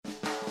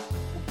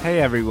Hey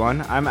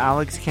everyone, I'm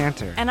Alex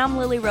Cantor. And I'm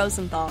Lily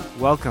Rosenthal.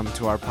 Welcome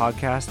to our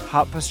podcast,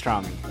 Hot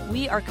Pastrami.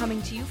 We are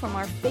coming to you from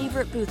our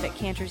favorite booth at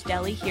Cantor's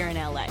Deli here in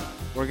LA.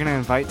 We're going to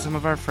invite some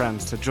of our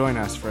friends to join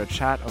us for a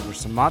chat over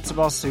some matzo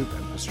ball soup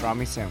and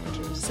pastrami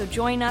sandwiches. So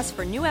join us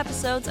for new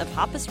episodes of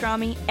Hot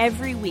Pastrami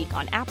every week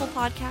on Apple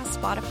Podcasts,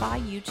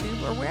 Spotify,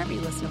 YouTube, or wherever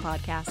you listen to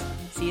podcasts.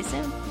 See you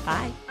soon.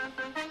 Bye.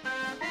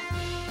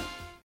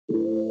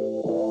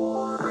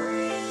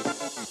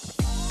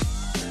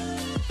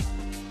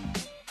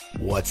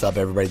 What's up,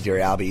 everybody? Dear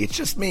Albie, it's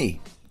just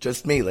me,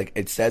 like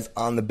it says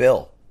on the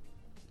bill.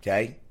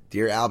 Okay,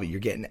 dear Albie,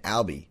 you're getting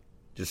Albie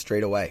just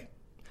straight away.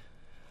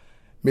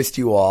 Missed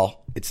you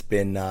all. It's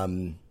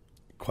been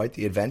quite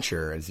the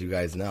adventure, as you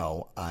guys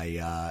know.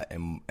 I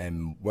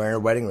am wearing a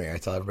wedding ring. I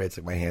tell everybody it's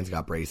like my hands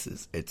got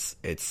braces.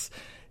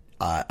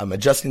 I'm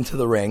adjusting to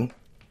the ring.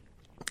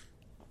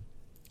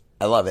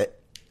 I love it.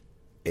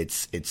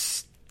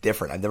 It's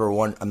different. I'm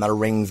not a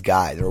rings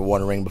guy. I've never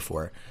worn a ring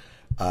before,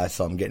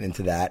 so I'm getting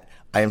into that.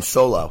 I am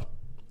solo,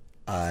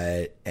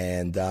 and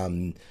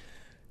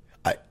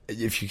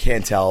if you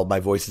can't tell, my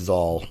voice is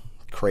all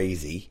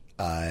crazy.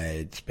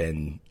 It's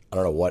been, I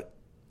don't know what,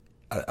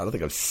 I don't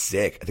think I'm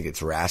sick. I think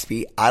it's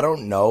raspy. I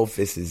don't know if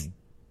this is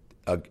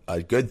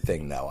a good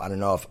thing, though. I don't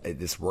know if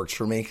this works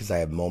for me, because I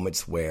have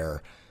moments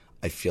where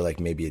I feel like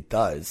maybe it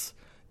does.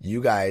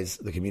 You guys,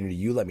 the community,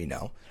 you let me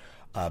know.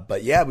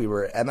 But yeah, we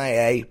were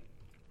MIA,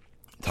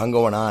 ton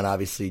going on,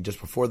 obviously,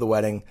 just before the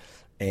wedding.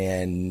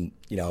 And,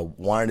 you know,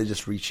 wanted to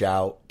just reach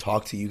out,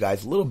 talk to you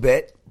guys a little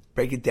bit,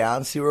 break it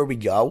down, see where we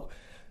go.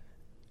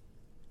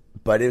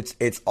 But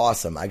it's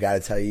awesome. I got to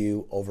tell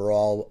you,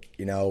 overall,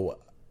 you know,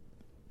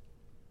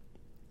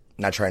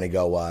 not trying to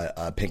go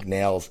Pink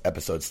Nails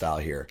episode style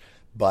here.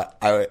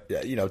 But,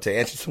 to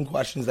answer some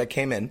questions that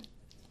came in,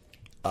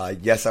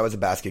 yes, I was a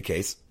basket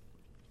case.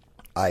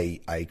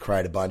 I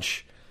cried a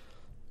bunch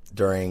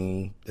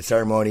during the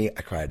ceremony.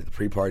 I cried at the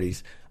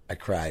pre-parties. I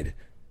cried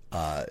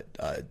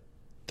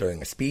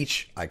during a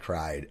speech. I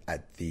cried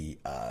at the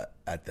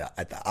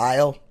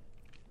aisle,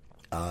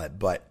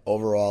 but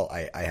overall,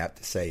 I have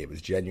to say it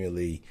was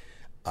genuinely,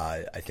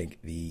 I think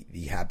the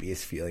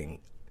happiest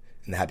feeling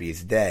and the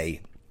happiest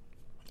day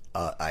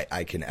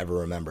I can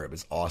ever remember. It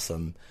was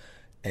awesome,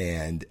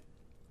 and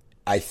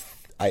I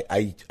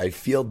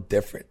feel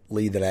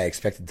differently than I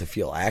expected to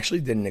feel. I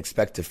actually didn't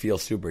expect to feel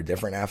super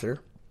different after.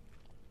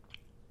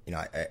 You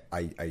know,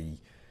 I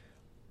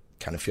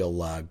kind of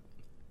feel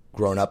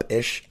grown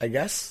up-ish, I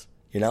guess.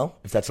 You know,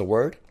 if that's a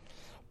word,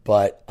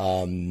 but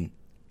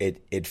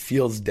it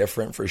feels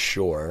different for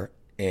sure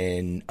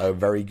in a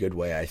very good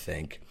way, I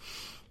think.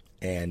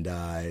 And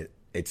it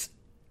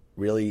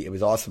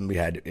was awesome.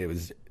 It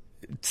was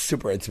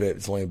super intimate.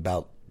 It's only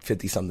about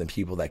 50 something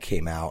people that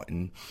came out,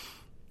 and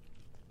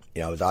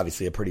you know, it was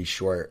obviously a pretty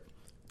short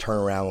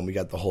turnaround when we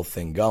got the whole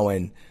thing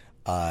going.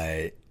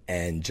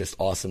 And just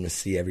awesome to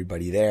see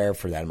everybody there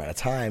for that amount of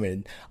time.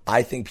 And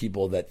I think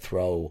people that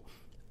throw,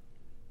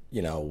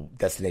 you know,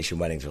 destination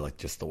weddings are like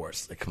just the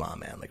worst. Like, come on,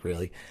 man. Like,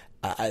 really?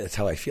 That's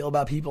how I feel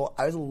about people.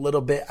 I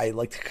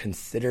like to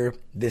consider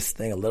this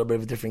thing a little bit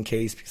of a different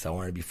case, because I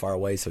wanted to be far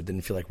away, so it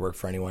didn't feel like work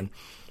for anyone.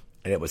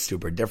 And it was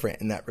super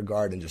different in that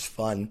regard and just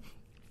fun.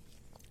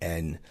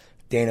 And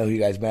Dana, who you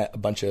guys met a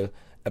bunch of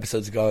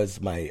episodes ago, is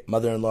my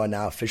mother-in-law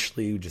now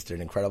officially, who just did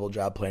an incredible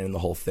job planning the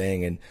whole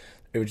thing. And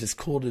it was just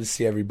cool to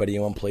see everybody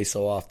in one place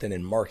so often.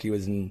 And Marky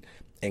was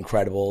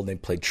incredible. They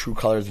played True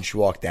Colors when she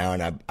walked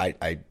down.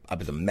 I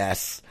was a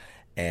mess,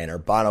 and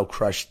Urbano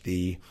crushed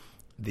the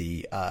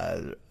he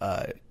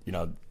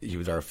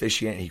was our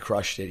officiant. He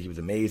crushed it. He was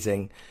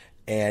amazing,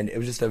 and it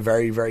was just a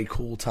very, very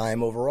cool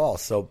time overall.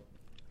 So,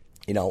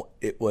 you know,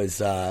 it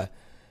was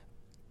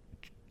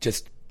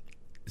just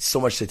so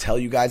much to tell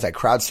you guys. I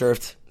crowd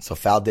surfed, so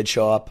Fal did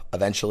show up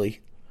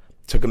eventually.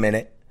 Took a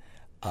minute.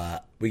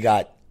 We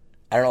got,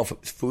 I don't know if it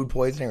was food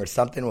poisoning or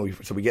something.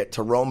 So we get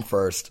to Rome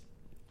first.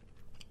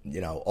 You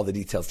know, all the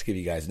details to give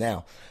you guys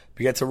now.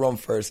 We get to Rome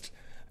first,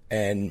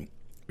 and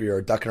we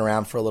were ducking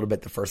around for a little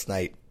bit the first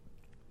night,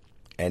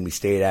 and we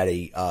stayed at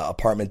a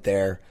apartment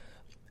there.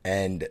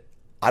 And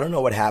I don't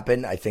know what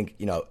happened. I think,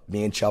 you know,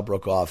 me and Chell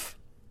broke off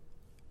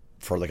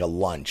for like a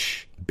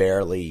lunch,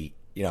 barely,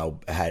 you know,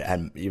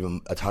 had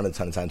even a ton of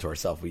time to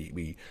ourselves.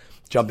 We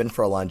jump in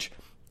for a lunch.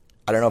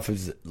 I don't know if it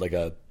was like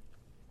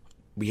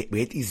we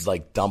ate these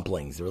like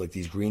dumplings. They were like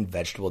these green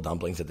vegetable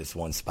dumplings at this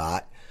one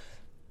spot.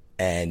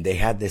 And they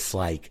had this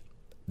plant,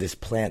 this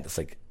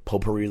like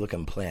potpourri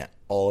looking plant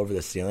all over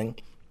the ceiling.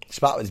 The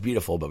spot was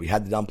beautiful, but we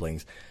had the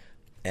dumplings,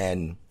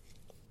 and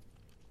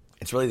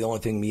it's really the only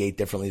thing we ate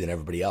differently than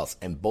everybody else.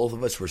 And both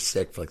of us were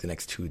sick for like the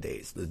next 2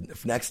 days. The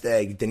next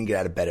day, didn't get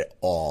out of bed at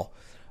all.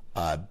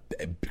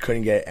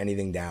 Couldn't get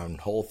anything down,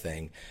 whole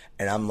thing.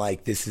 And I'm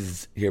like,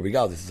 here we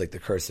go. This is like the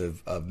curse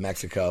of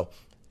Mexico.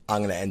 I'm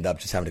going to end up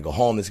just having to go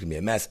home. This is going to be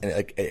a mess.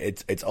 And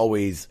it's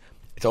always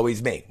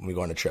me when we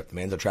go on a trip. The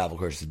Manzo Travel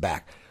Course is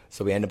back.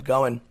 So we end up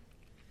going,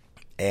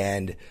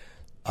 and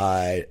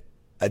a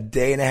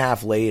day and a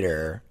half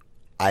later,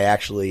 I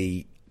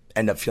actually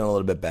end up feeling a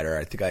little bit better.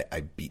 I think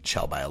I beat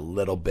Chell by a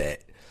little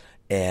bit,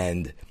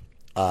 And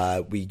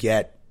we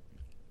get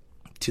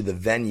to the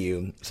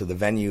venue. So the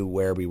venue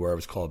where we were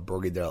was called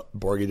Borghi del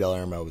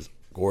Ermo. It was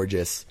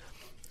gorgeous,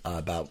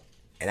 about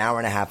an hour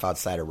and a half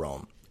outside of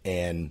Rome.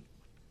 And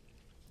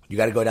you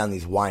got to go down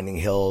these winding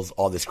hills,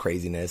 all this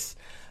craziness,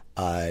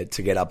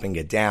 to get up and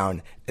get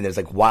down. And there's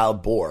like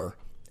wild boar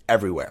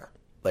everywhere,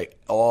 like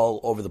all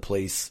over the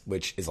place,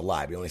 which is a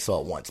lie. We only saw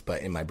it once,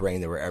 but in my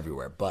brain they were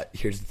everywhere. But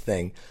here's the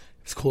thing.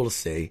 It's cool to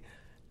see.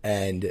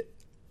 And it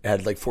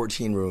had like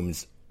 14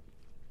 rooms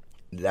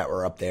that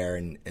were up there,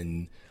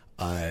 and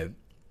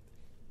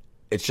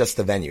it's just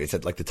the venue. It's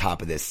at like the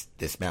top of this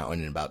mountain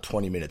and about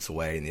 20 minutes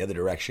away. In the other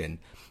direction,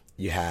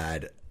 you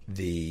had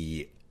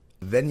the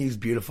venue's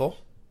beautiful,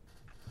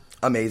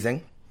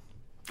 amazing.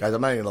 Guys,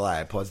 I'm not even going to lie.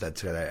 I paused that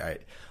too.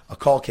 A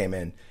call came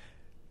in,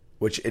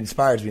 which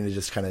inspires me to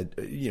just kind of,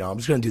 I'm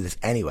just going to do this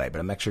anyway, but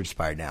I'm extra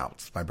inspired now.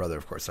 It's my brother,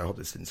 of course, so I hope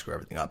this didn't screw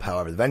everything up.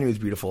 However, the venue is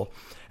beautiful.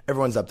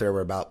 Everyone's up there.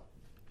 We're about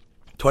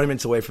 20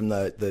 minutes away from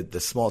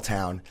the small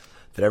town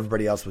that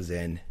everybody else was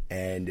in,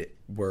 and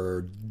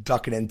we're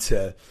ducking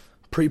into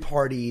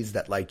pre-parties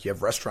that, like, you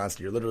have restaurants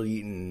that you're literally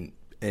eating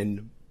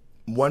in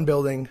one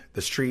building,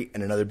 the street,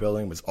 and another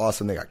building. It was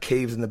awesome. They got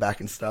caves in the back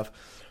and stuff.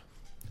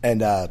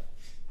 And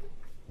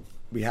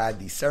we had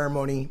the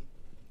ceremony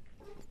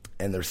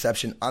and the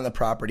reception on the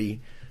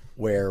property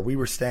where we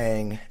were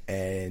staying,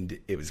 and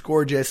it was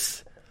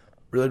gorgeous.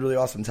 Really, really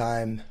awesome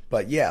time.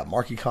 But yeah,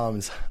 Marky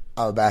comes,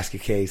 I'm a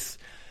basket case.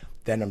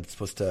 Then I'm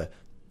supposed to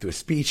do a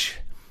speech.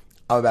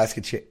 I'm a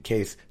basket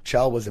case.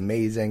 Chell was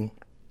amazing.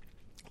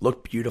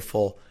 Looked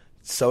beautiful.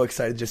 So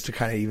excited just to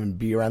kind of even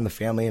be around the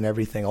family and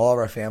everything, all of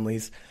our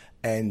families,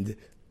 and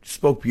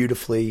spoke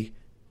beautifully.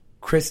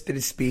 Chris did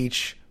his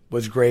speech,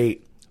 was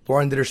great.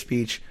 Lauren did her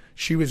speech.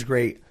 She was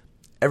great.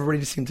 Everybody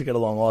just seemed to get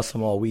along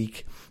awesome all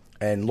week.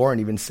 And Lauren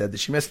even said that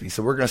she missed me.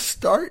 So we're going to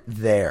start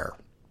there.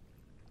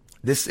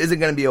 This isn't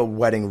going to be a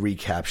wedding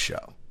recap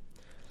show.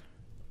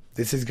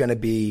 This is going to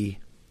be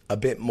a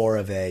bit more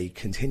of a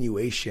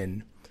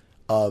continuation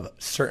of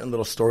certain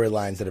little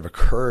storylines that have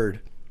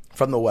occurred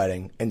from the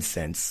wedding and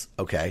since,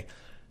 okay?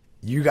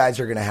 You guys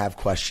are going to have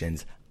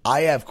questions.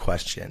 I have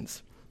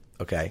questions,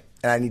 okay?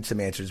 And I need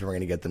some answers, and we're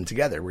going to get them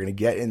together. We're going to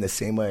get in the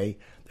same way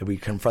that we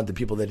confront the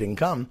people that didn't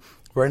come.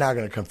 We're now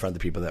going to confront the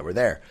people that were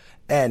there.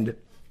 And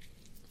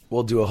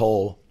we'll do a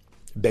whole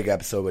big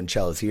episode when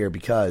Chell is here,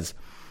 because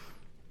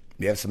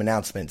we have some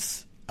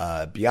announcements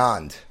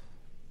beyond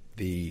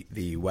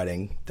the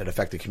wedding that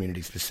affect the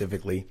community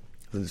specifically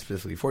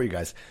for you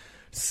guys.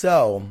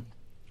 So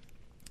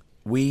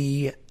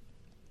we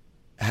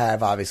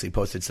have obviously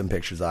posted some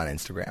pictures on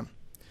Instagram.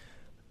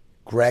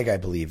 Greg, I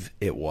believe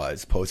it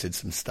was, posted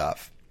some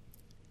stuff.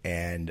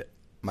 And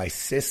my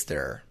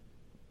sister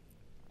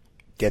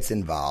gets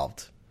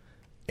involved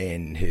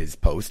in his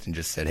post and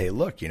just said, hey,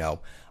 look,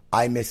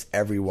 I miss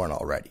everyone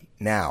already.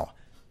 Now,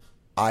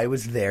 I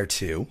was there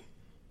too.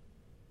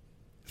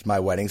 It's my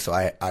wedding, so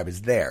I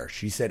was there.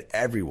 She said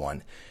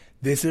everyone.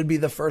 This would be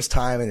the first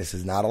time, and this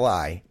is not a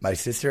lie, my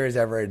sister has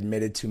ever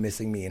admitted to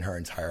missing me in her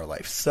entire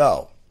life.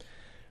 So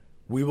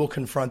we will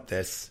confront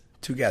this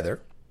together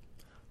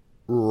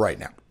right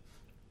now.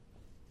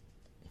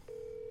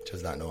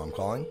 Does not know I'm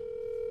calling.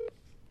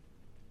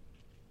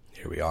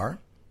 Here we are.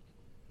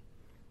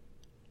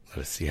 Let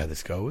us see how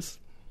this goes.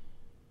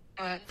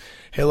 What?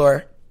 Hey,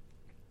 Laura.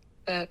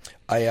 What?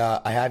 I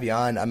have you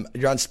on.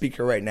 You're on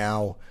speaker right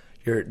now.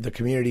 The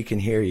community can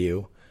hear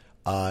you.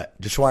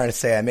 Just wanted to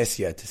say I miss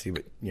you, to see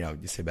what you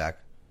say back.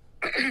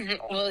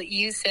 Well,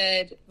 you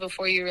said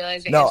before you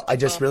realized. No, I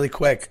just really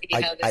quick.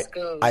 See how this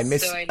goes. I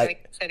miss. So I know you're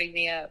setting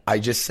me up. I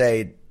just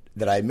say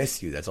that I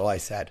miss you. That's all I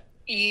said.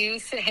 You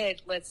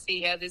said, "Let's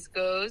see how this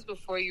goes,"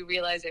 before you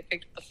realized I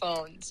picked up the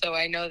phone. So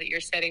I know that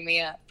you're setting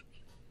me up.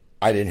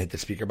 I didn't hit the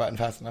speaker button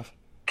fast enough.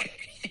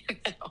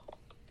 No.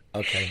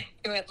 Okay.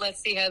 You went,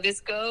 "Let's see how this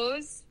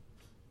goes."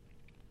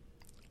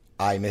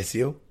 I miss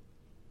you.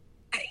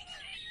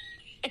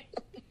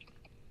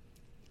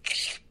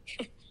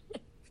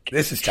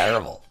 This is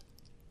terrible.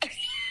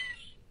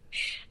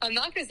 I'm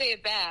not going to say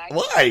it back.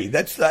 Why?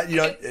 That's not,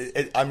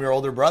 I'm your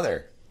older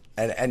brother.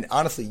 And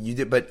honestly, you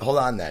did, but hold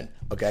on then.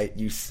 Okay.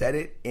 You said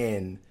it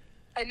in.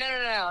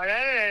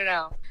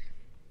 No.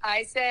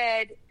 I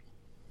said,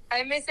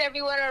 I miss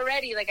everyone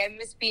already. Like, I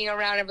miss being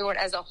around everyone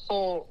as a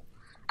whole.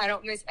 I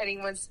don't miss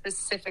anyone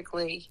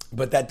specifically.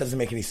 But that doesn't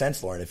make any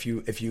sense, Lauren.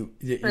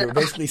 You're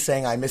basically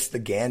saying I miss the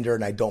gander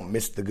and I don't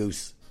miss the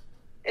goose.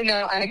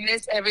 No, I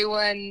miss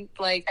everyone.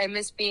 Like, I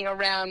miss being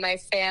around my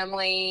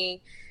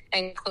family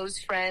and close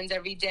friends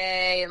every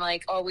day and,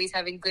 like, always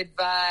having good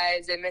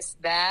vibes. I miss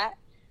that.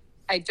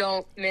 I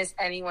don't miss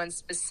anyone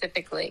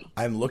specifically.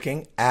 I'm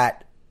looking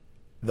at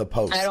the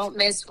post. I don't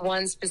miss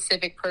one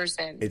specific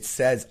person. It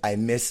says I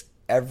miss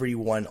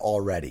everyone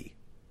already.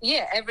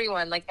 Yeah,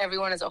 everyone. Like,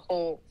 everyone as a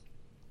whole.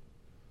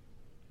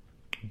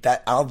 I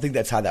don't think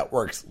that's how that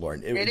works,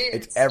 Lauren. It is.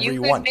 It's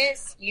everyone.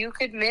 You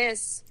could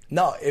miss.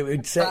 No, it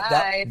would say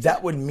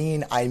that would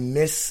mean I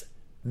miss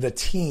the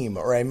team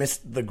or I miss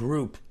the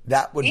group.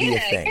 That would be a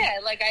thing. Yeah,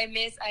 like I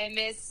miss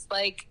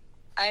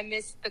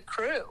the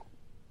crew.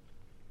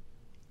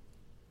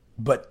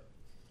 But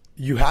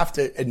you have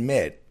to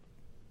admit,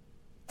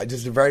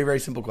 just a very, very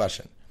simple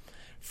question.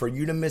 For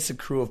you to miss a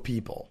crew of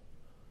people,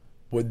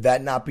 would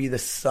that not be the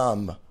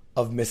sum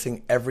of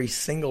missing every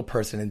single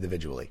person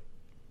individually?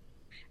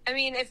 I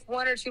mean, if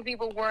one or two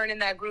people weren't in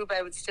that group,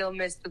 I would still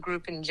miss the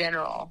group in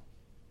general.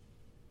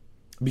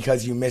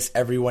 Because you miss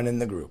everyone in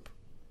the group.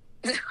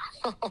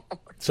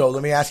 So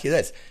let me ask you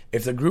this.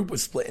 If the group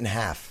was split in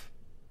half,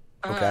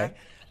 okay,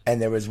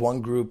 and there was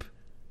one group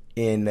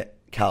in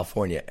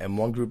California and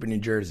one group in New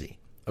Jersey,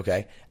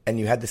 okay, and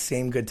you had the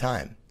same good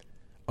time,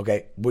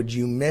 okay, would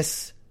you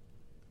miss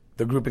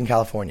the group in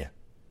California?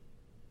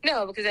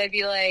 No, because I'd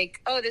be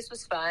like, oh, this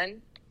was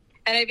fun.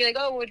 And I'd be like,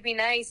 oh, it would be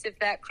nice if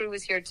that crew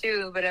was here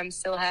too, but I'm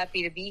still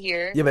happy to be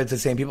here. Yeah, but it's the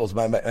same people. So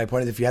my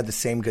point is, if you had the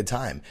same good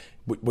time,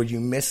 would you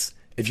miss,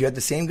 if you had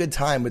the same good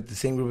time with the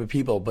same group of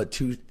people but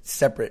two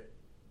separate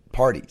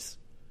parties,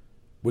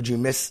 would you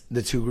miss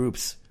the two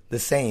groups the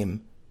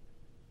same?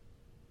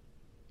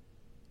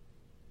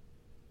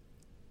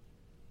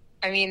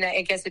 I mean,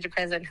 I guess it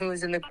depends on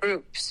who's in the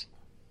groups.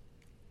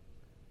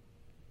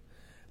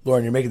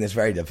 Lauren, you're making this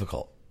very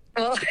difficult.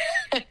 Well,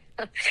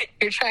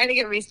 you're trying to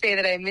get me to say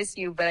that I miss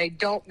you, but I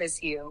don't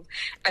miss you.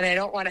 And I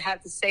don't want to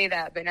have to say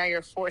that, but now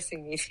you're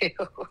forcing me to.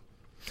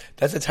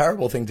 That's a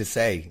terrible thing to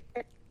say.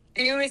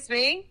 Do you miss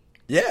me?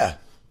 Yeah.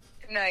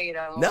 No, you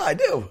don't. No, I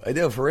do. I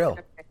do, for real.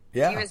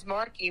 Yeah. You miss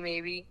Marky,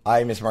 maybe.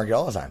 I miss Marky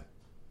all the time.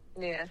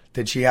 Yeah.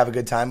 Did she have a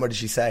good time? What did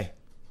she say?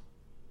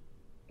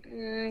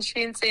 She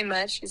didn't say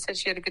much. She said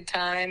she had a good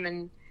time,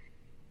 and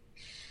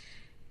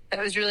that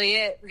was really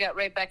it. We got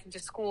right back into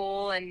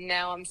school, and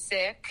now I'm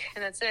sick,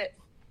 and that's it.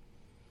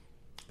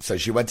 So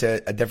she went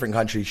to a different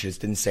country. She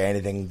just didn't say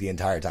anything the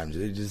entire time.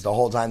 Just the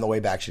whole time the way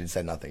back, she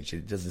said nothing. She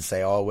doesn't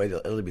say, oh, wait,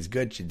 Italy was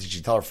good. Did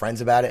she tell her friends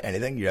about it?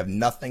 Anything? You have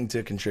nothing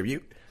to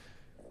contribute?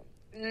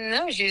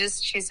 No, she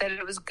said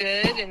it was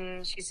good,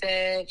 and she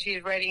said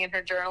she's writing in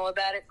her journal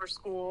about it for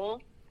school.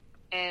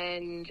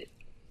 And is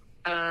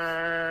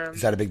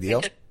that a big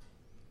deal?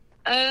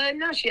 No,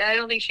 I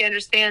don't think she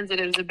understands that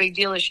it was a big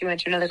deal if she went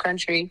to another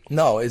country.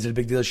 No, is it a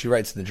big deal if she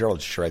writes in the journal?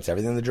 She writes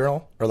everything in the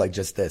journal? Or like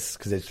just this?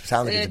 Because it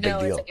sounds like it's a big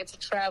deal. It's a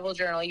travel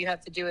journal. You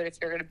have to do it if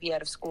you're going to be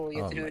out of school.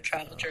 You have to do a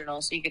travel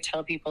journal so you could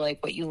tell people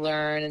like what you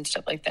learn and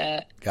stuff like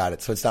that. Got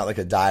it. So it's not like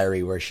a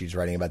diary where she's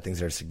writing about things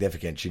that are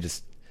significant. She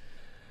just...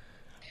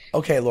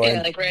 Okay, Lauren.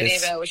 Yeah, like writing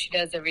about what she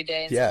does every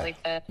day and stuff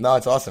like that. No,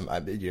 it's awesome.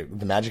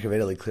 The magic of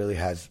Italy clearly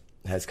has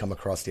come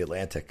across the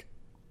Atlantic.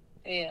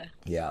 Yeah.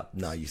 Yeah.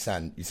 No, you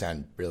sound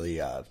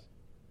really...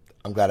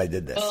 I'm glad I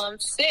did this. Well, I'm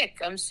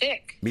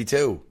sick. Me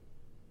too.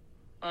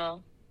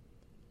 Well,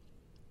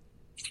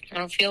 I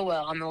don't feel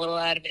well. I'm a little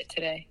out of it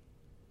today.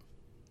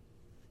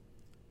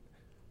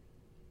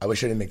 I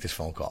wish I didn't make this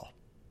phone call.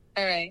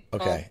 All right.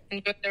 Okay. Well,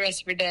 enjoy the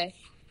rest of your day.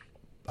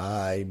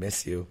 Bye.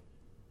 Miss you.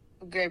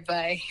 Great.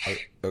 Bye.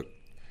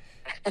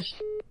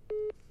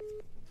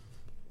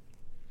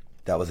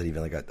 That wasn't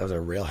even that was a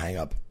real hang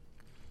up.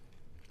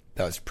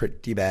 That was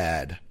pretty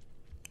bad.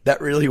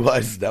 That really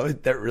was.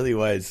 That really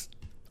was.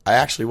 I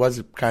actually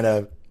was kind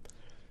of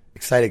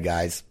excited,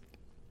 guys.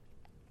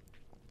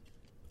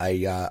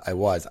 I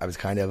was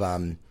kind of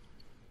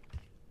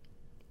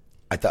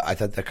I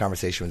thought the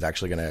conversation was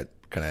actually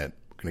gonna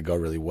go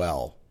really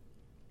well,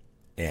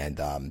 and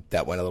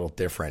that went a little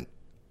different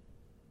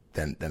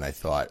than I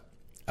thought.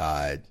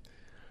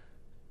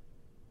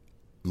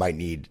 Might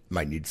need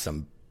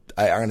some.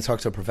 I'm going to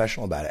talk to a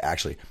professional about it.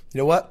 Actually, you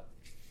know what?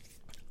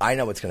 I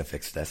know what's going to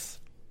fix this.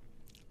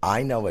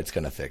 I'm going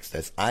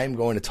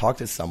to talk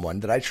to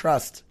someone that I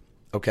trust,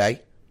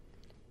 okay?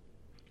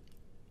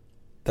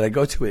 That I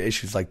go to with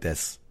issues like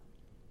this.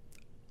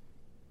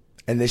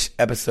 And this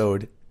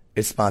episode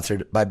is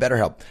sponsored by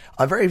BetterHelp.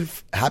 I'm very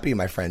happy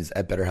my friends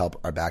at BetterHelp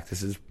are back.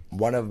 This is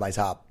one of my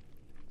top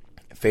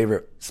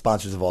favorite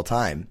sponsors of all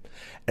time.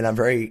 And I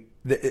don't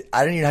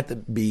even have to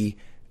be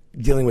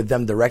dealing with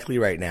them directly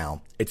right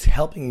now. It's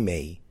helping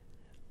me.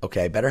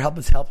 Okay, BetterHelp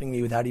is helping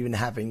me without even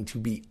having to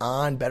be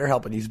on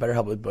BetterHelp and use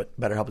BetterHelp, but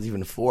BetterHelp is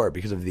even for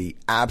because of the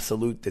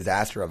absolute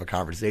disaster of a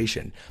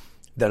conversation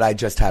that I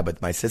just had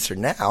with my sister.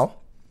 Now,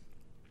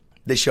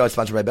 this show is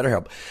sponsored by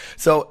BetterHelp.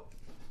 So,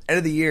 end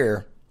of the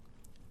year,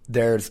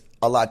 there's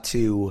a lot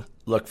to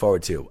look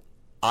forward to.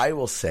 I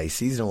will say,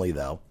 seasonally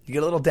though, you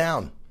get a little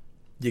down.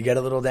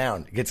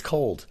 It gets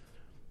cold.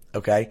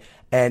 Okay?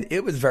 And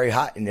it was very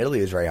hot in Italy.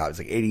 It was very hot. It was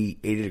like 80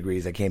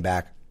 degrees. I came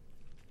back.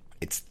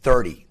 It's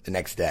 30 the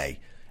next day.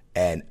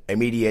 And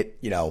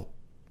immediate,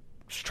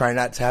 just trying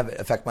not to have it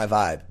affect my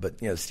vibe. But,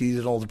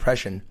 seasonal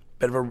depression,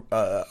 bit of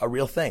a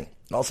real thing.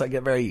 And also I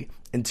get very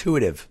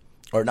intuitive.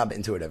 Or not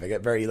intuitive. I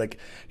get very,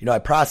 I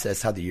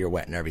process how the year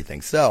went and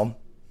everything. So,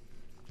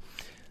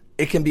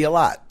 it can be a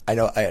lot. I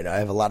know I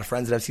have a lot of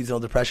friends that have seasonal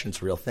depression.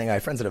 It's a real thing. I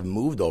have friends that have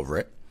moved over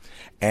it.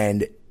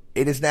 And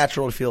it is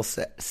natural to feel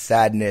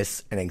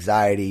sadness and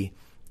anxiety.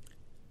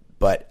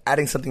 But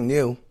adding something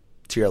new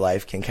to your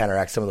life can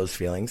counteract some of those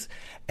feelings.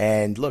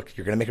 And look,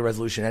 you're going to make a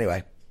resolution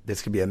anyway.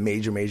 This could be a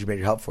major, major,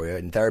 major help for you.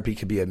 And therapy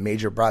could be a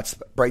major bright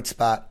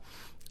spot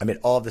amid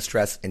all of the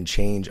stress and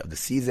change of the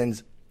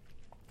seasons.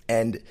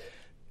 And,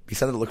 be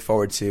something to look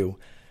forward to,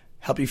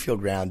 help you feel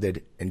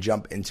grounded, and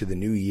jump into the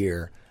new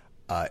year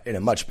in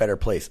a much better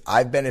place.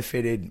 I've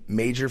benefited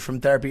major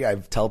from therapy. I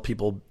tell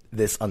people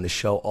this on the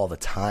show all the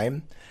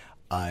time,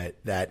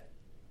 that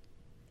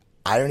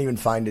I don't even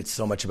find it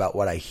so much about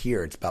what I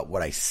hear. It's about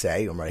what I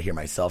say and what I hear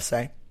myself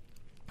say.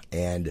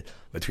 And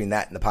between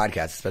that and the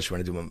podcast, especially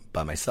when I do it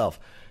by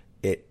myself,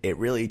 it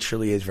really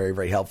truly is very,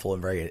 very helpful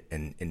and very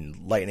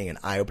enlightening and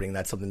eye-opening.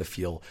 That's something to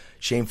feel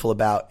shameful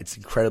about. It's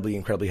incredibly,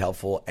 incredibly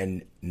helpful.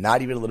 And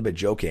not even a little bit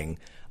joking,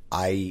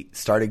 I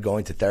started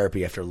going to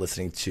therapy after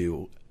listening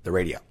to the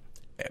radio,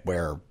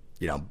 where,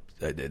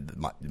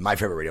 my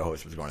favorite radio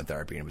host was going to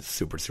therapy, and it was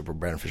super, super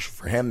beneficial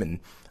for him. And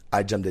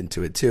I jumped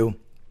into it too.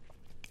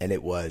 And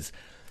it was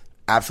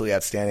absolutely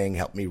outstanding.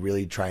 Helped me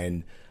really try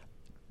and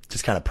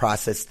just kind of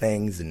process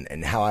things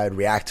and how I would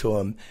react to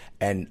them.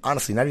 And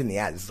honestly, not even the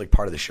ad. This is like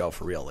part of the show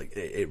for real. Like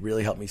it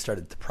really helped me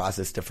start to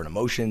process different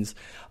emotions.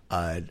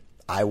 I've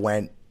used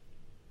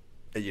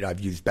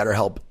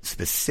BetterHelp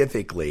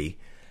specifically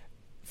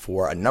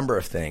for a number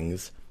of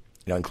things,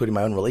 including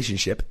my own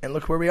relationship. And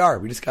look where we are.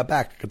 We just got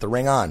back, got the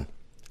ring on.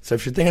 So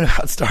if you're thinking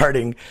about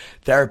starting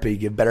therapy,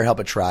 give BetterHelp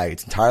a try.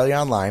 It's entirely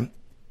online,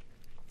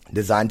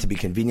 designed to be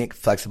convenient,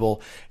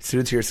 flexible,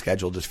 suited to your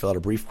schedule. Just fill out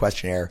a brief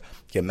questionnaire,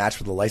 get matched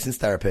with a licensed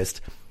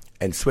therapist,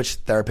 and switch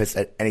therapists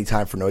at any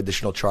time for no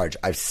additional charge.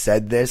 I've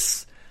said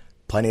this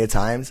plenty of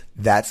times.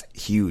 That's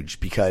huge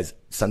because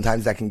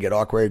sometimes that can get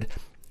awkward.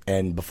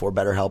 And before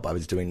BetterHelp, I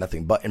was doing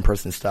nothing but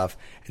in-person stuff,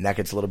 and that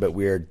gets a little bit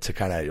weird to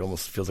it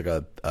almost feels like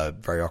a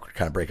very awkward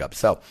kind of breakup.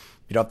 So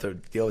you don't have to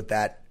deal with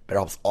that.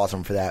 BetterHelp's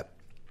awesome for that.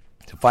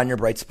 To find your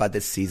bright spot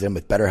this season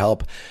with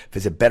BetterHelp,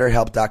 visit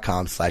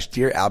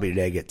BetterHelp.com/DearAlbie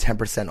today. Get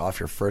 10% off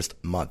your first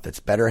month. That's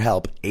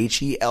BetterHelp,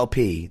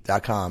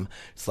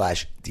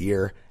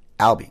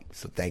 HELP.com/DearAlbie.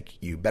 So thank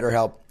you,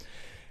 BetterHelp.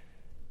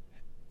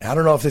 I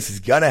don't know if this is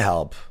going to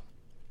help,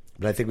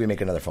 but I think we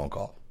make another phone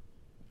call.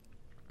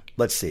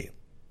 Let's see.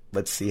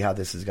 Let's see how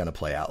this is going to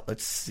play out.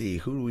 Let's see.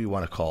 Who do we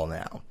want to call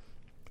now?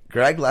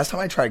 Greg? Last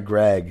time I tried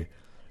Greg,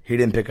 he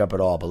didn't pick up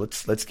at all, but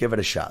let's give it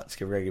a shot. Let's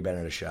give Greg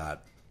Bennett a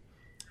shot.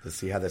 Let's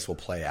see how this will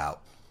play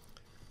out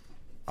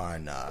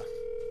on the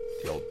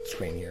old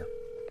screen here.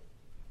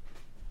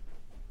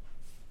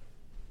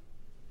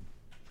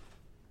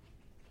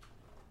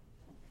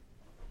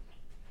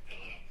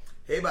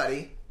 Hey,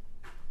 buddy.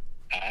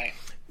 Hi.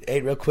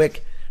 Hey, real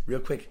quick,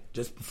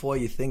 just before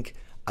you think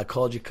I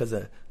called you because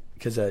I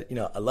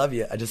love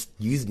you. I just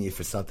using you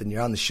for something.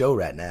 You're on the show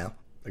right now.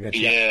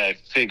 Yeah, I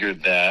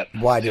figured that.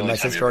 Why, did my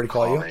sister already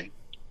call you?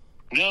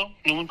 No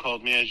one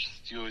called me.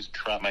 You always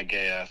trot my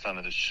gay ass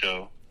onto the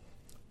show.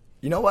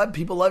 You know what?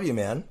 People love you,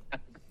 man.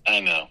 I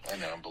know.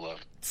 I'm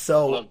beloved.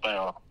 So, beloved by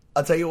all.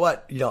 I'll tell you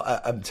what.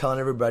 I'm telling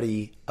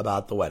everybody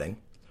about the wedding,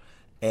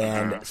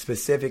 and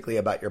specifically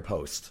about your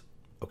post,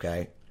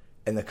 okay?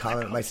 And the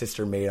comment my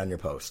sister made on your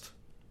post.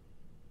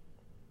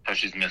 How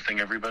she's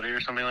missing everybody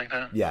or something like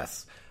that?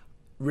 Yes.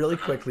 Really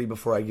quickly,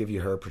 before I give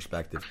you her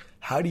perspective,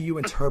 how do you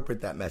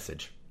interpret that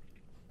message?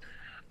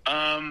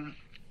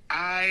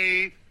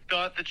 I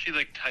thought that she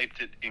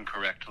typed it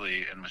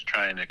incorrectly and was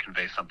trying to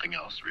convey something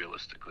else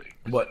realistically.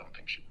 What? I don't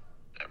think she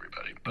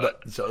everybody,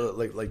 but so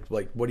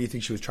what do you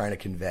think she was trying to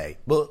convey?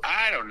 Well,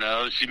 I don't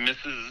know. She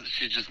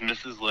just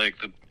misses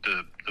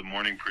the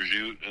morning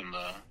prosciutto and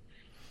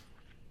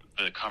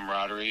the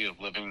camaraderie of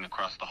living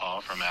across the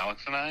hall from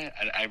Alex and I.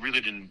 I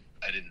really didn't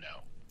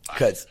know.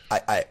 Because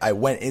I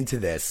went into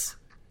this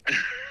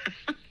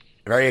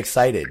very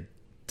excited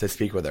to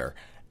speak with her,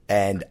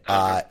 and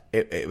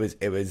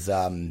it was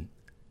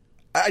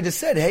I just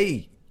said,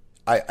 hey,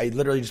 I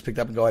literally just picked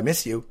up and go, I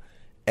miss you,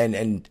 and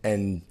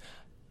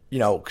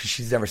because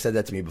she's never said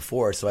that to me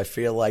before, so I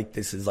feel like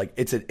this is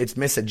it's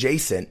miss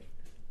adjacent,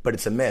 but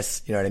it's a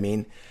miss, you know what I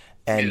mean?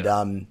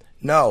 And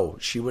no,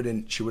 she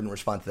wouldn't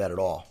respond to that at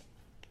all.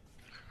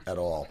 Does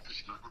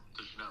she not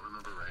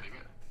remember writing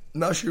it?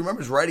 No, she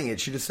remembers writing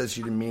it. She just says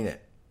she didn't mean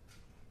it.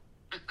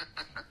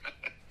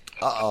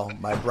 Uh-oh,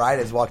 my bride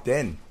has walked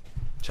in.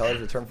 Chelly's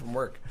returned from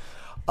work.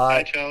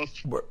 Hi, Chels.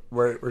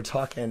 We're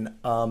talking.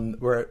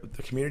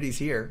 The community's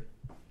here,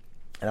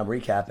 and I'm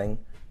recapping.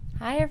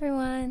 Hi,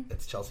 everyone.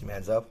 It's Chelsea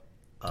Manzo.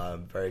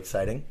 Very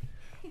exciting.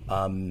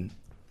 I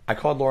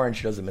called Lauren.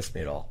 She doesn't miss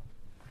me at all.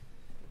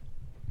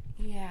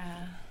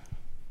 Yeah,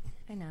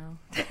 I know.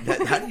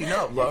 How do you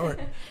know?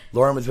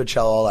 Lauren was with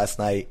Chell all last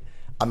night.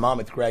 I'm on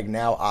with Greg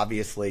now,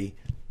 obviously.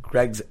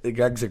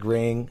 Greg's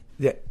agreeing.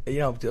 Yeah,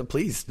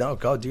 please, no,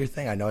 go do your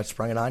thing. I know I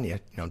sprung it on you.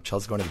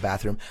 Chell's going to the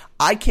bathroom.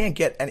 I can't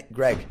get any.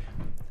 Greg,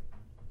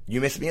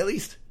 you miss me at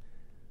least?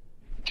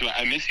 Do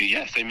I miss you?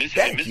 Yes, I miss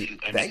you. I miss you.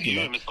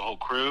 Man. I miss the whole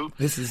crew.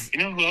 This is.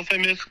 Who else I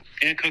miss?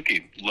 Aunt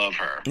Cookie. Love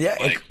her. Yeah,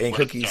 and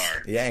Cookie's.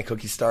 Star. Yeah, and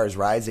Cookie's star is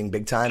rising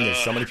big time. There's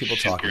so many people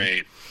she's talking.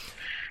 Great.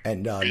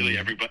 And really,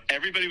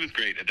 everybody was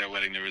great at that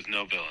wedding. There was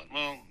no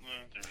villain.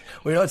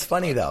 Well, it's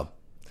funny though.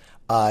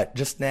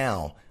 Just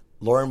now,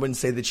 Lauren wouldn't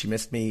say that she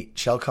missed me.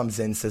 Chell comes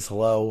in, says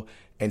hello,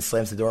 and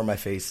slams the door in my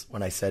face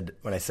when I said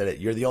it.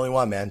 You're the only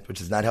one, man, which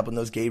is not helping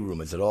those gay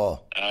rumors at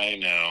all. I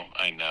know.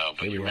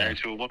 But you're married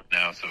to a woman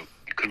now, so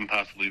couldn't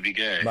possibly be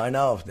gay. I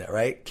know,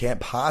 right? Can't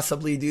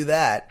possibly do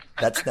that.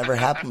 That's never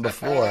happened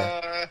before.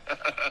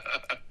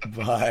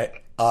 But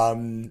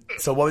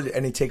so, what was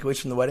any takeaways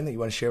from the wedding that you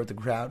want to share with the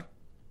crowd?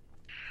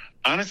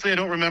 Honestly, I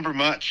don't remember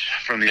much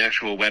from the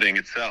actual wedding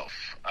itself.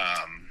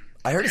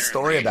 I heard a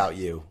story about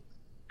you.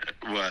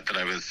 What? That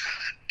I was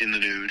in the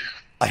nude?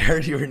 I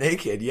heard you were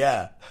naked.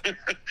 Yeah.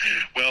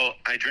 Well,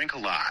 I drank a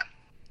lot,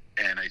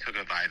 and I took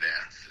a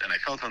Vyvanse, and I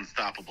felt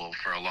unstoppable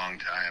for a long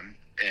time.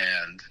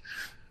 And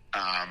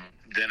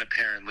then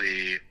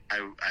apparently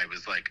I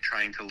was like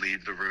trying to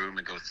leave the room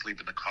and go sleep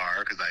in the car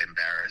because I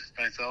embarrassed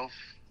myself,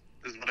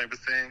 is what I was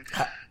saying.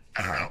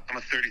 I don't know. I'm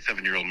a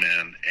 37-year-old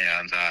man,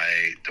 and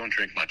I don't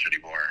drink much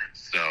anymore.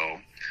 So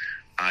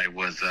I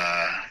was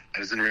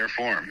in rare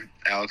form.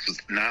 Alex was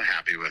not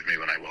happy with me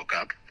when I woke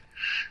up,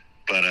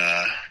 but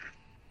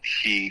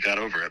he got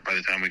over it by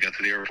the time we got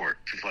to the airport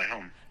to fly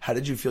home. How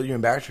did you feel you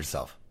embarrassed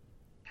yourself?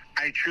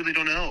 I truly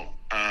don't know.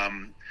 I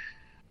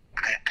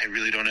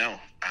really don't know.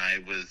 I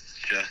was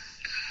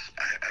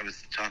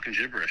talking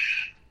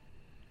gibberish.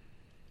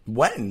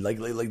 When? Like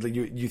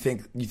you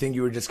think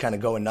you were just kind of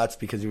going nuts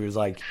because you're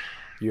like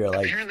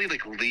apparently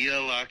like Leah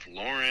locked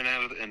Lauren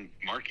and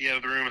Marky out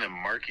of the room, and then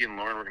Marky and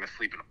Lauren were going to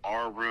sleep in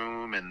our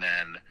room, and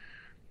then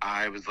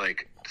I was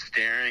like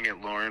staring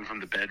at Lauren from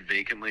the bed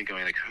vacantly,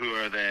 going like, "Who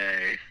are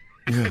they?"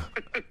 And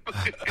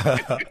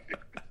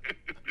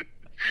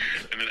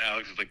then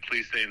Alex was like,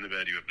 "Please stay in the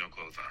bed. You have no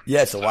clothes on."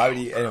 Yeah. So why would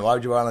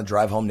you want to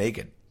drive home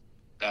naked?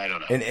 I don't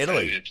know. In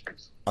Italy,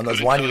 on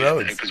those windy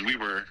roads, because we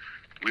were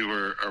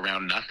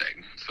around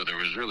nothing, so there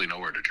was really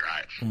nowhere to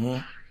drive. Mm-hmm.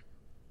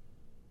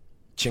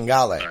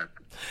 Cingale.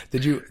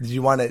 Did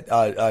you want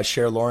to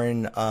share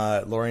Lauren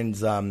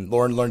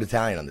learned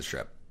Italian on this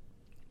trip?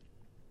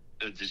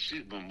 Did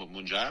she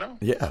Mangiaro?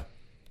 Yeah.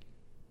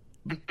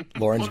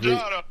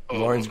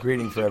 Lauren's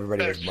greeting for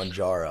everybody was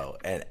Mangiaro,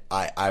 and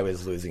I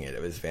was losing it.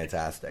 It was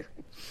fantastic.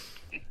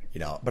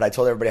 But I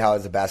told everybody how I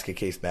was a basket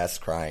case mess,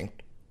 crying.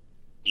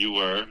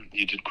 You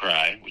did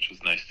cry, which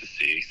was nice to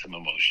see, some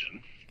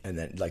emotion. And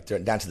then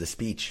down to the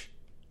speech.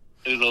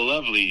 It was a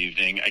lovely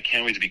evening. I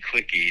can't wait to be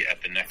clicky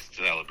at the next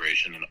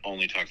celebration and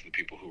only talk to the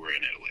people who were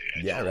in Italy.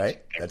 Yeah,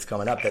 right. That's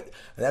coming up.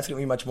 That's going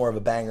to be much more of a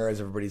banger, as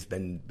everybody's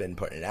been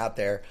putting it out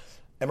there.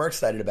 And we're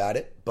excited about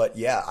it. But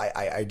yeah,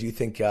 I do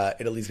think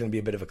Italy's going to be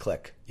a bit of a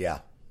click.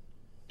 Yeah.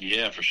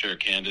 Yeah, for sure.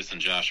 Candace and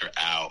Josh are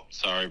out.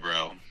 Sorry,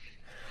 bro.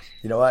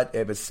 You know what?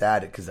 It was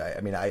sad because I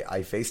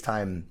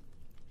FaceTime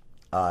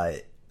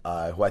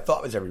who I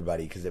thought was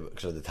everybody because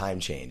of the time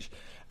change.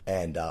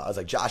 And I was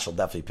like, Josh will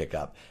definitely pick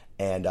up.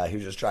 And he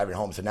was just driving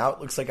home. So now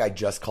it looks like I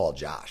just called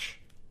Josh.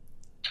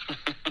 You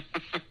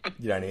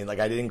know what I mean?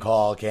 Like I didn't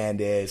call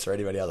Candace or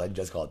anybody else. I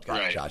just called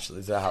Josh. So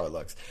this is how it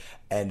looks.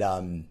 And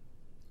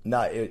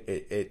no,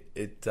 they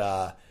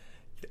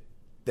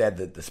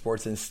had the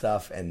sports and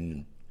stuff.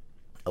 And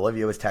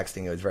Olivia was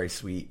texting. It was very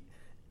sweet.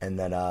 And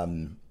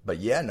then, but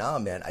yeah, no,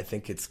 man, I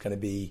think it's gonna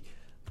be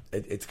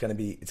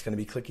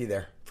clicky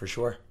there for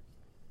sure.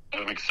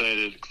 I'm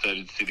excited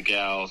to see the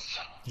gals.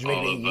 Did you make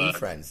any new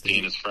friends?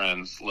 Dana's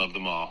friends, love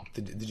them all.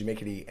 Did you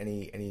make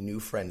any new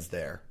friends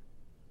there?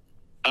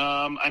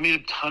 I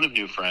made a ton of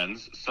new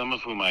friends, some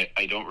of whom I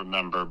don't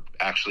remember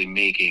actually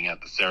making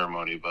at the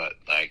ceremony, but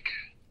like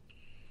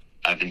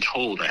I've been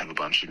told I have a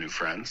bunch of new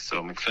friends, so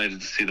I'm excited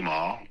to see them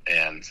all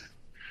and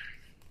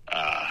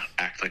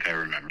act like I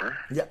remember.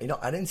 Yeah,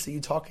 I didn't see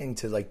you talking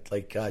to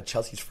like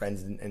Chelsea's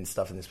friends and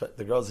stuff, and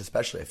the girls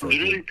especially. I feel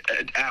literally,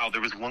 Al,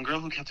 there was one girl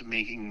who kept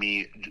making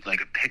me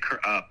like pick her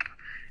up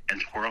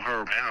and twirl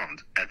her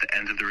around at the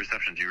end of the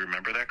reception. Do you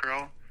remember that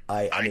girl?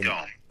 I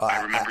don't.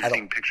 I remember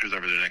seeing pictures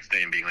of her the next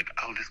day and being like,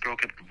 "Oh, this girl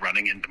kept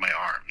running into my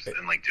arms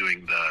and like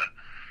doing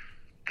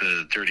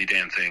the dirty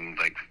dancing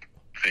like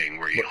thing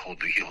where he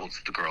holds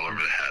the girl over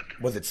the head."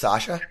 Was it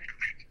Sasha?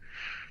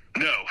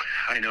 No,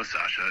 I know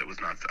Sasha. It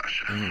was not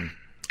Sasha. Mm.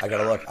 I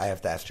gotta look. I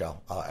have to ask Joe.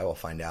 I will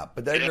find out.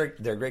 But they're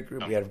a great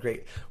group. We had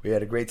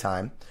a great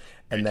time.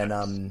 And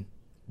then,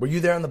 were you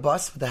there on the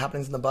bus with the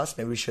happenings in the bus?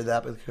 Maybe we share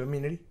that with the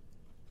community.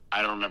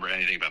 I don't remember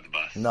anything about the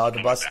bus. No,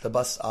 the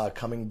bus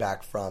coming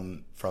back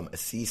from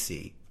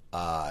Assisi.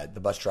 The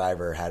bus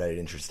driver had an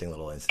interesting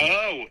little incident.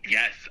 Oh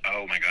yes!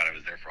 Oh my God, I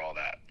was there for all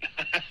that.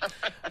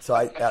 So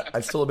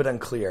I'm still a bit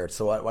unclear.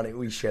 So why don't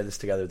we share this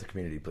together with the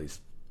community, please?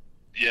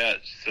 Yeah,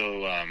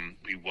 so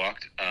we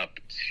walked up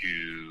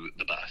to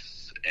the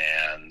bus,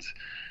 and,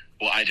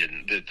 well, I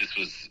didn't. This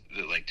was,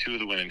 like, two of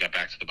the women got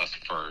back to the bus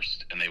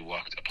first, and they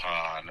walked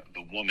upon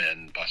the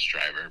woman bus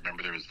driver.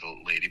 Remember there was the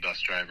lady bus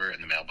driver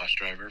and the male bus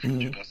driver for the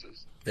two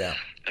buses? Yeah.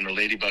 And the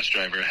lady bus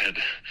driver had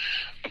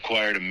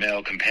acquired a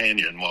male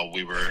companion while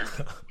we were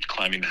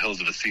climbing the hills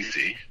of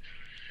Assisi,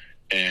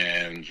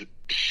 and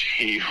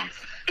the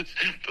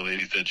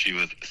lady said she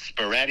was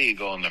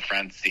sparatico in the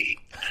front seat.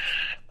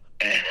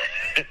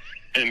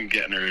 And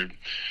getting her,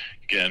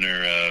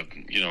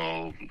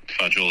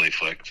 fagioli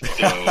flicked.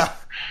 So,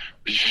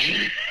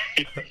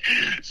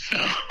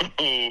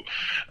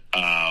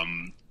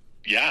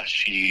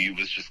 she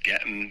was just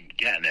getting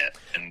it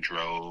and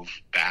drove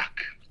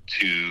back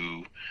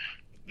to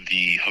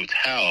the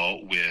hotel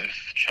with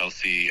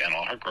Chelsea and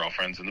all her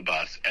girlfriends in the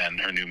bus and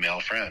her new male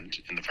friend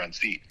in the front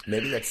seat.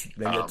 Maybe that's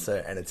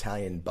an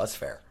Italian bus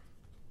fare.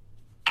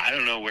 I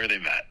don't know where they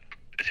met,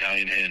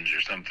 Italian Hinge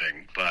or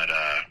something, but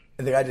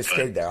and the guy just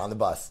stayed there on the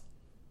bus.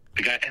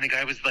 The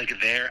guy was like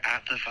there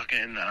at the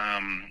fucking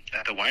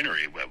at the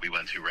winery that we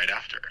went to right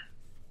after.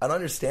 I don't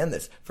understand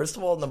this. First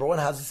of all, number one,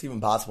 how's this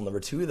even possible? Number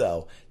two,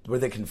 though, were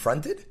they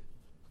confronted?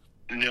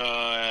 No,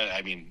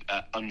 I mean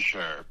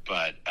unsure,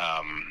 but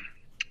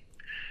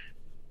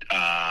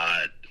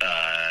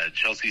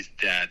Chelsea's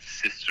dad's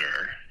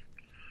sister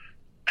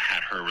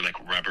had her like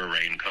rubber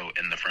raincoat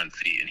in the front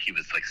seat, and he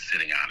was like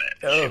sitting on it.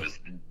 Oh. She was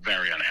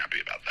very unhappy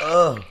about that.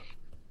 Oh,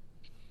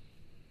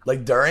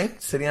 like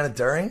sitting on it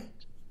during?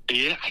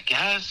 Yeah, I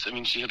guess. I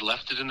mean, she had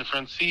left it in the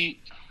front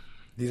seat.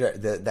 These are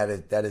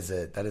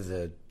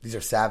these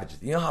are savages.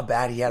 You know how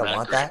bad he had to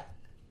want great. that?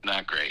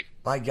 Not great.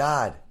 My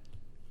God,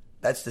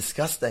 that's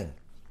disgusting.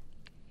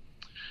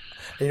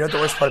 And you know what the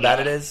worst part about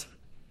it is?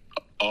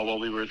 All while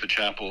we were at the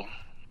chapel.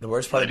 The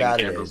worst part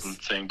about it candles is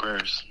and saying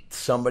prayers.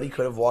 Somebody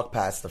could have walked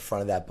past the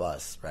front of that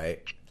bus,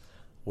 right?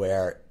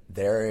 Where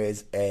there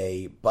is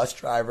a bus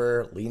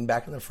driver leaning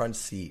back in the front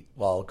seat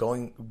while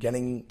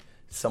getting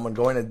someone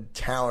going to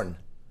town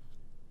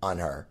on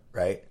her,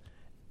 right?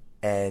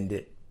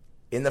 And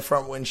in the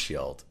front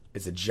windshield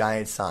is a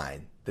giant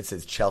sign that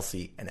says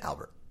Chelsea and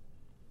Albert.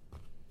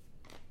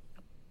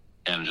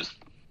 And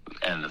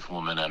this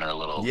woman and her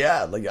little...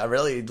 Yeah, like I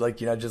really,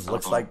 just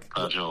looks like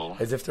cudgel.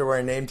 As if they're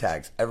wearing name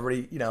tags.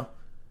 Everybody, you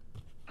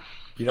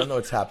don't know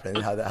what's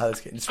happening, how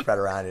this getting spread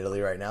around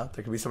Italy right now.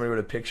 There could be somebody with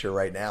a picture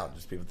right now.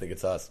 Just people think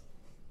it's us.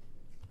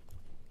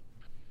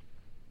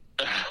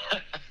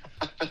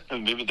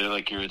 Maybe they're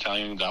like your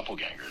Italian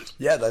doppelgangers.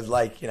 Yeah, that's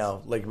like,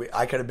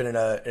 I could have been in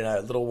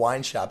a little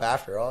wine shop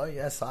after. Oh,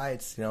 yes, hi,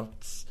 it's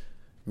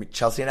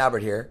Chelsea and Albert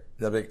here.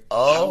 They'll be like,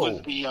 oh.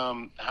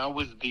 How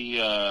was the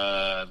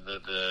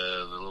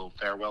little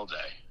farewell day,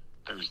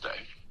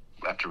 Thursday,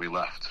 after we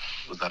left?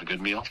 Was that a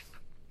good meal?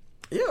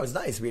 Yeah, it was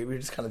nice. We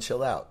just kind of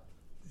chilled out,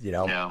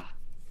 Yeah.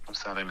 I'm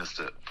sad I missed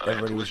it. But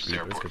everybody I had was delicious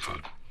airport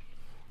food.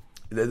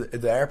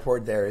 The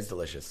airport there is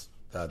delicious.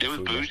 It was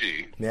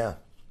bougie. Yeah.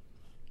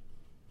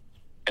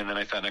 And then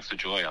I sat next to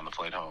Joy on the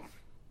flight home.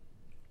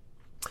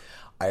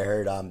 I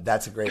heard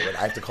that's a great one.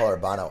 I have to call her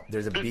Bono. There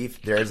is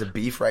a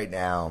beef right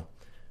now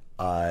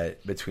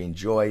between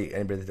Joy.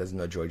 Anybody that doesn't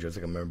know Joy's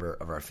like a member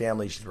of our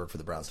family. She's worked for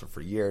the Browns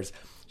for years.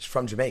 She's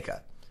from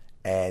Jamaica.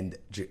 And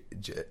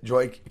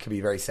Joy can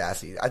be very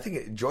sassy. I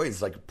think Joy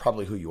is like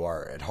probably who you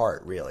are at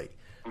heart, really.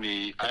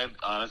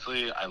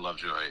 I love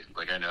Joy.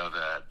 Like, I know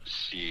that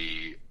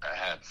she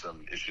had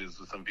some issues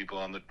with some people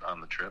on the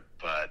trip,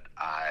 but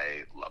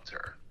I loved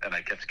her, and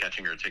I kept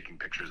catching her taking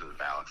pictures of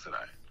Alex and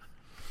I.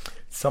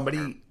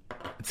 Somebody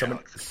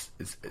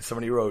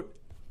wrote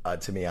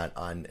to me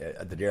on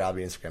the Dear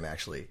Albie Instagram.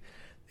 Actually,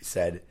 they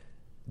said,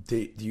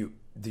 "Do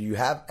you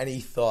have any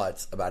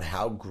thoughts about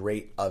how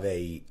great of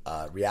a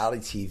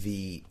reality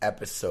TV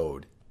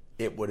episode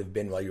it would have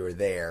been while you were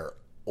there,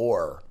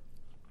 or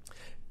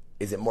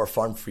is it more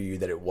fun for you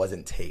that it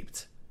wasn't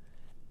taped?"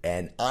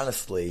 And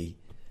honestly,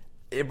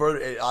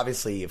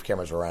 obviously, if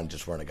cameras were around, it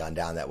just wouldn't have gone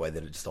down that way.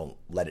 That it just don't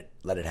let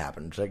it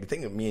happen. So I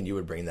think me and you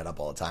would bring that up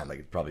all the time. Like,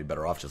 it's probably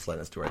better off just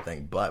letting us do our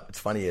thing. But what's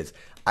funny is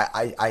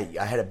I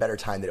had a better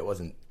time that it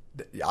wasn't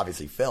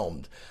obviously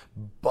filmed,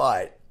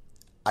 but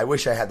I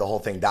wish I had the whole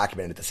thing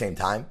documented at the same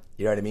time.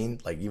 You know what I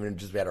mean? Like, even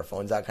just we had our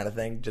phones out kind of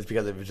thing, just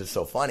because it was just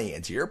so funny.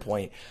 And to your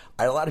point,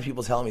 I had a lot of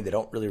people telling me they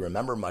don't really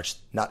remember much,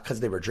 not because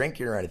they were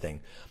drinking or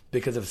anything,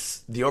 because of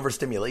the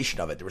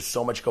overstimulation of it. There was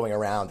so much going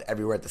around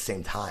everywhere at the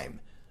same time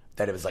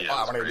that it was like,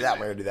 I want to do that, I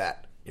want to do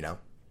that, Yeah,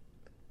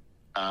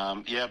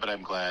 but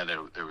I'm glad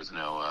there was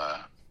no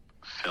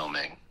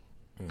filming,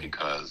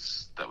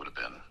 because that would have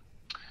been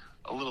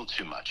a little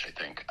too much, I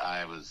think.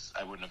 I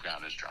wouldn't have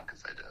gotten as drunk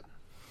as I did.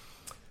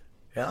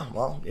 Yeah,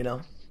 well,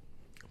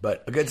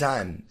 but a good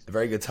time, a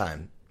very good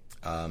time.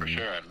 For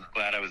sure. I'm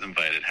glad I was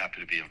invited.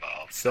 Happy to be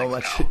involved.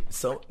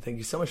 Thank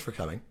you so much for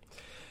coming.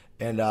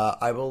 And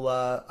I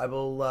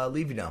will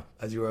leave you now,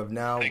 as you have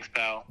now. Thanks,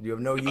 pal. You have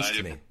no use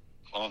to me.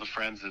 All the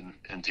friends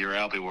in Dear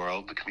Albie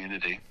world, the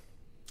community.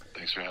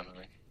 Thanks for having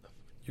me.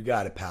 You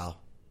got it, pal.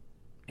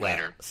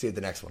 Later. Yeah, see you at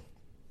the next one.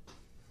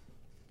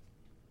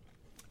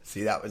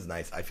 See, that was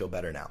nice. I feel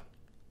better now.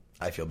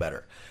 I feel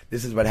better.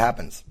 This is what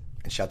happens.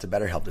 And shout to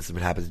BetterHelp. This is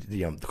what happens.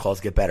 The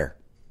calls get better.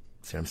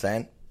 See what I'm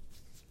saying?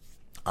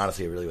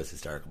 Honestly, it really was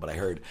hysterical. But I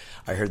heard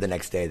the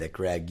next day that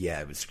Greg,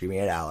 was screaming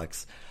at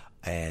Alex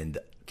and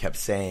kept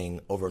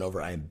saying over and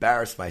over, I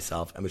embarrassed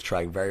myself, and was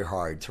trying very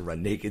hard to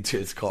run naked to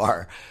his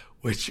car,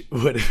 which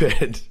would have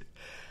been,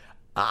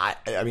 I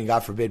mean,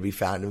 God forbid we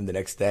found him the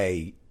next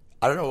day.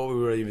 I don't know what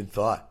we would have even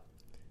thought.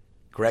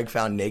 Greg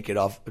found naked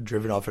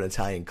driven off an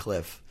Italian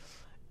cliff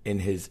in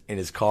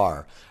his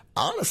car.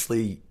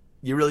 Honestly,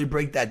 you really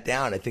break that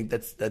down. I think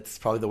that's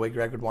probably the way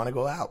Greg would want to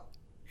go out.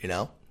 He'd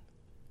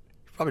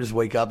probably just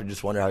wake up and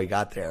just wonder how he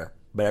got there.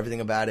 But everything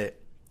about it,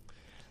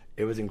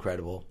 it was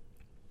incredible.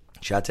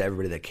 Shout out to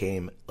everybody that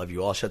came. Love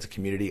you all. Shout out to the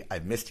community.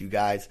 I've missed you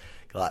guys.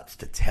 Got lots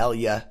to tell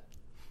you.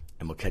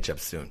 And we'll catch up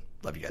soon.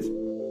 Love you guys.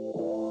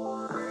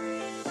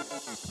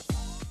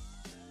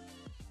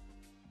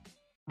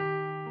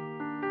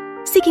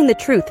 Seeking the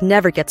truth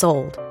never gets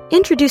old.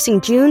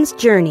 Introducing June's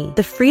Journey,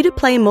 the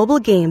free-to-play mobile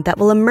game that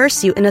will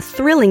immerse you in a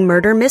thrilling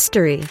murder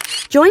mystery.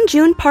 Join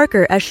June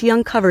Parker as she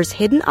uncovers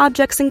hidden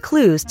objects and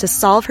clues to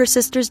solve her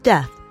sister's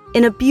death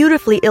in a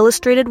beautifully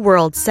illustrated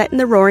world set in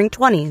the Roaring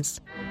 20s.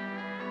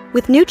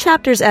 With new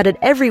chapters added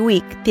every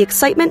week, the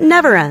excitement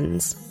never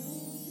ends.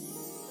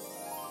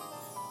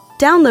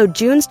 Download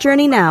June's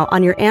Journey now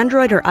on your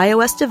Android or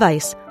iOS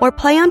device or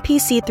play on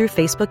PC through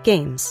Facebook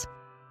Games.